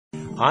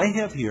I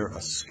have here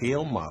a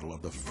scale model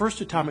of the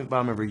first atomic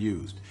bomb ever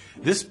used.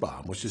 This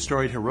bomb, which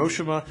destroyed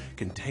Hiroshima,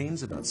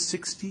 contains about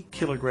 60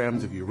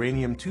 kilograms of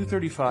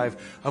uranium-235,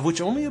 of which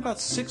only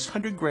about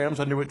 600 grams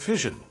underwent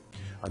fission.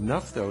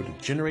 Enough, though, to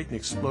generate an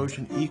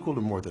explosion equal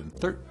to more than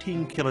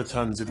 13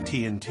 kilotons of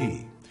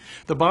TNT.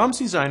 The bomb's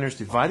designers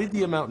divided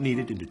the amount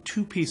needed into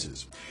two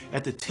pieces.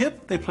 At the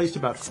tip, they placed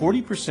about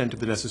 40% of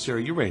the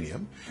necessary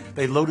uranium.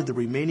 They loaded the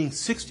remaining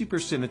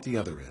 60% at the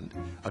other end.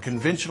 A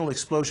conventional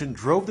explosion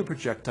drove the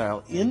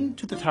projectile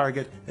into the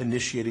target,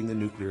 initiating the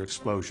nuclear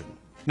explosion.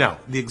 Now,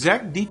 the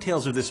exact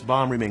details of this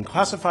bomb remain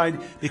classified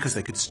because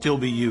they could still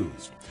be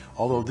used.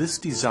 Although this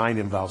design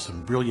involves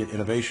some brilliant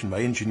innovation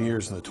by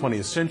engineers in the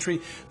 20th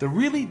century, the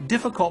really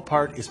difficult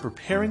part is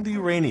preparing the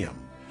uranium.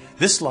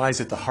 This lies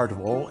at the heart of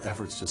all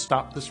efforts to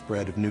stop the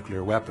spread of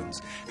nuclear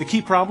weapons. The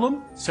key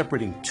problem?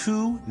 Separating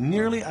two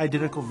nearly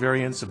identical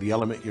variants of the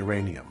element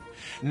uranium.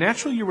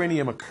 Natural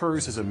uranium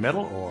occurs as a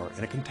metal ore,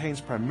 and it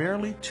contains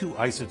primarily two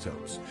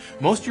isotopes.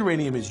 Most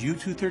uranium is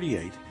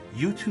U-238.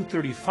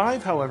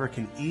 U-235, however,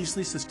 can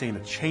easily sustain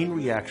a chain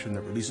reaction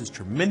that releases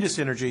tremendous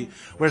energy,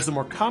 whereas the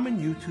more common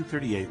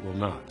U-238 will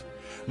not.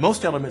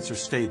 Most elements are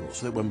stable,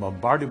 so that when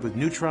bombarded with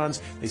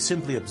neutrons, they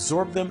simply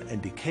absorb them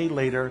and decay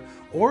later,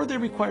 or they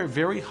require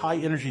very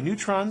high-energy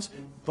neutrons,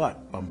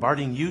 but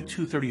bombarding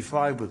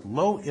U-235 with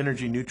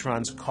low-energy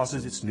neutrons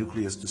causes its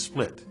nucleus to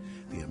split.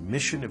 The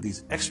emission of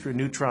these extra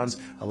neutrons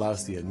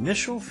allows the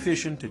initial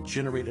fission to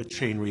generate a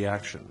chain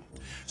reaction.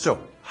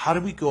 So, how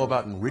do we go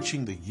about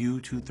enriching the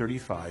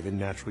U-235 in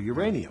natural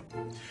uranium?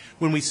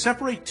 When we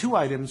separate two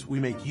items, we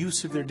make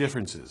use of their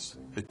differences.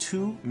 The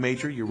two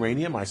major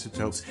uranium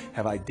isotopes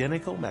have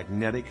identical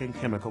magnetic and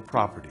chemical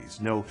properties.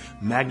 No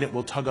magnet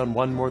will tug on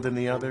one more than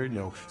the other,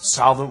 no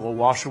solvent will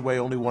wash away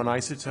only one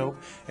isotope,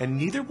 and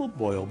neither will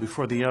boil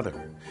before the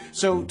other.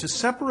 So, to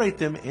separate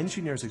them,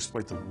 engineers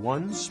exploit the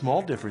one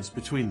small difference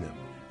between them.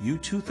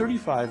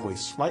 U-235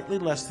 weighs slightly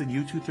less than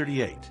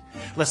U-238.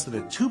 Less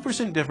than a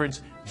 2%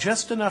 difference,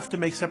 just enough to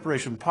make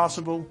separation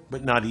possible,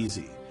 but not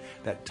easy.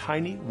 That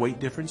tiny weight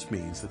difference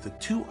means that the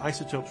two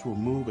isotopes will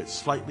move at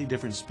slightly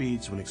different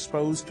speeds when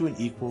exposed to an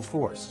equal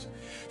force.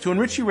 To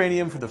enrich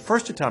uranium for the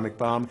first atomic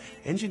bomb,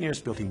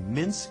 engineers built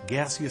immense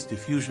gaseous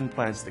diffusion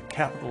plants that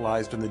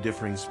capitalized on the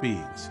differing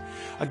speeds.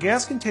 A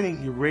gas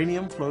containing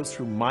uranium flows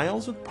through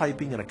miles of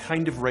piping in a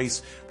kind of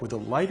race where the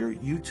lighter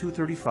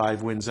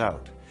U-235 wins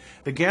out.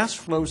 The gas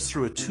flows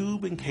through a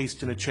tube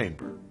encased in a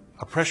chamber.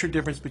 A pressure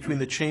difference between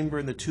the chamber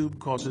and the tube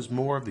causes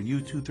more of the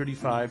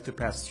U-235 to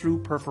pass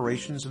through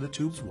perforations in the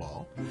tube's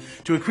wall.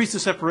 To increase the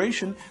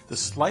separation, the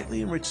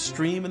slightly enriched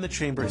stream in the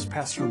chamber is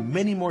passed through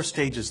many more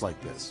stages like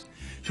this.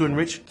 To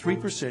enrich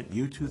 3%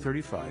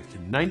 U-235 to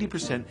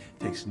 90%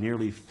 takes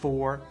nearly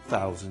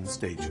 4,000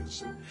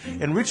 stages.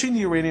 Enriching the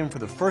uranium for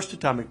the first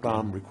atomic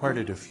bomb required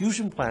a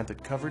diffusion plant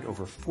that covered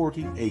over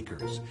 40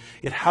 acres.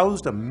 It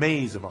housed a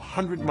maze of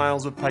 100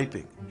 miles of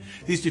piping.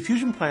 These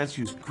diffusion plants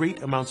use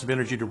great amounts of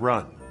energy to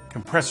run,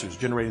 compressors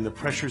generating the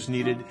pressures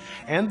needed,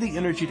 and the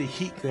energy to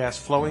heat gas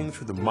flowing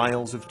through the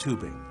miles of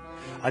tubing.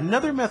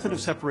 Another method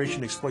of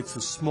separation exploits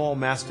the small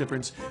mass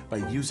difference by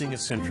using a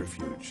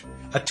centrifuge.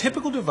 A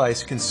typical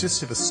device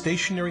consists of a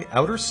stationary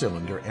outer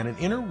cylinder and an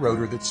inner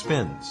rotor that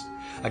spins.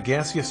 A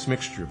gaseous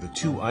mixture of the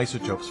two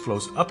isotopes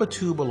flows up a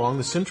tube along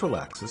the central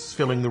axis,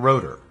 filling the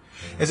rotor.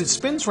 As it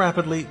spins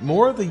rapidly,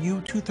 more of the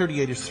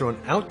U-238 is thrown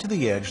out to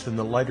the edge than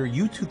the lighter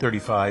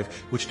U-235,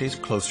 which stays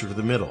closer to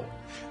the middle.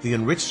 The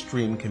enriched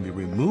stream can be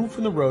removed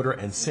from the rotor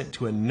and sent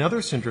to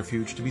another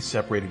centrifuge to be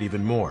separated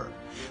even more.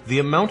 The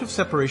amount of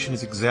separation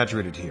is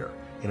exaggerated here.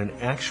 In an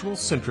actual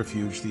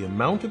centrifuge, the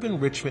amount of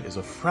enrichment is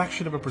a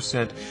fraction of a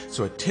percent,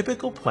 so a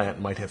typical plant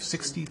might have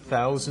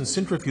 60,000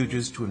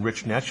 centrifuges to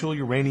enrich natural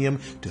uranium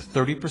to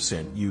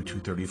 30%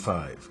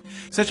 U-235.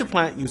 Such a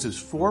plant uses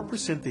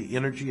 4% the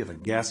energy of a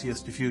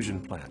gaseous diffusion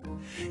plant.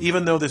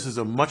 Even though this is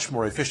a much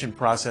more efficient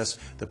process,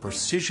 the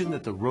precision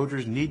that the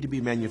rotors need to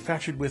be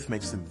manufactured with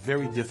makes them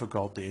very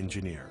difficult to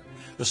engineer.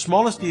 The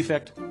smallest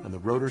defect, and the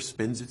rotor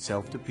spins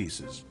itself to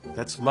pieces.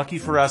 That's lucky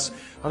for us,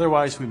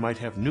 otherwise we might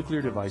have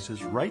nuclear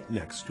devices right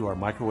next to our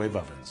microwave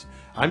ovens.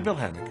 I'm Bill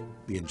Hammack,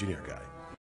 the Engineer Guy.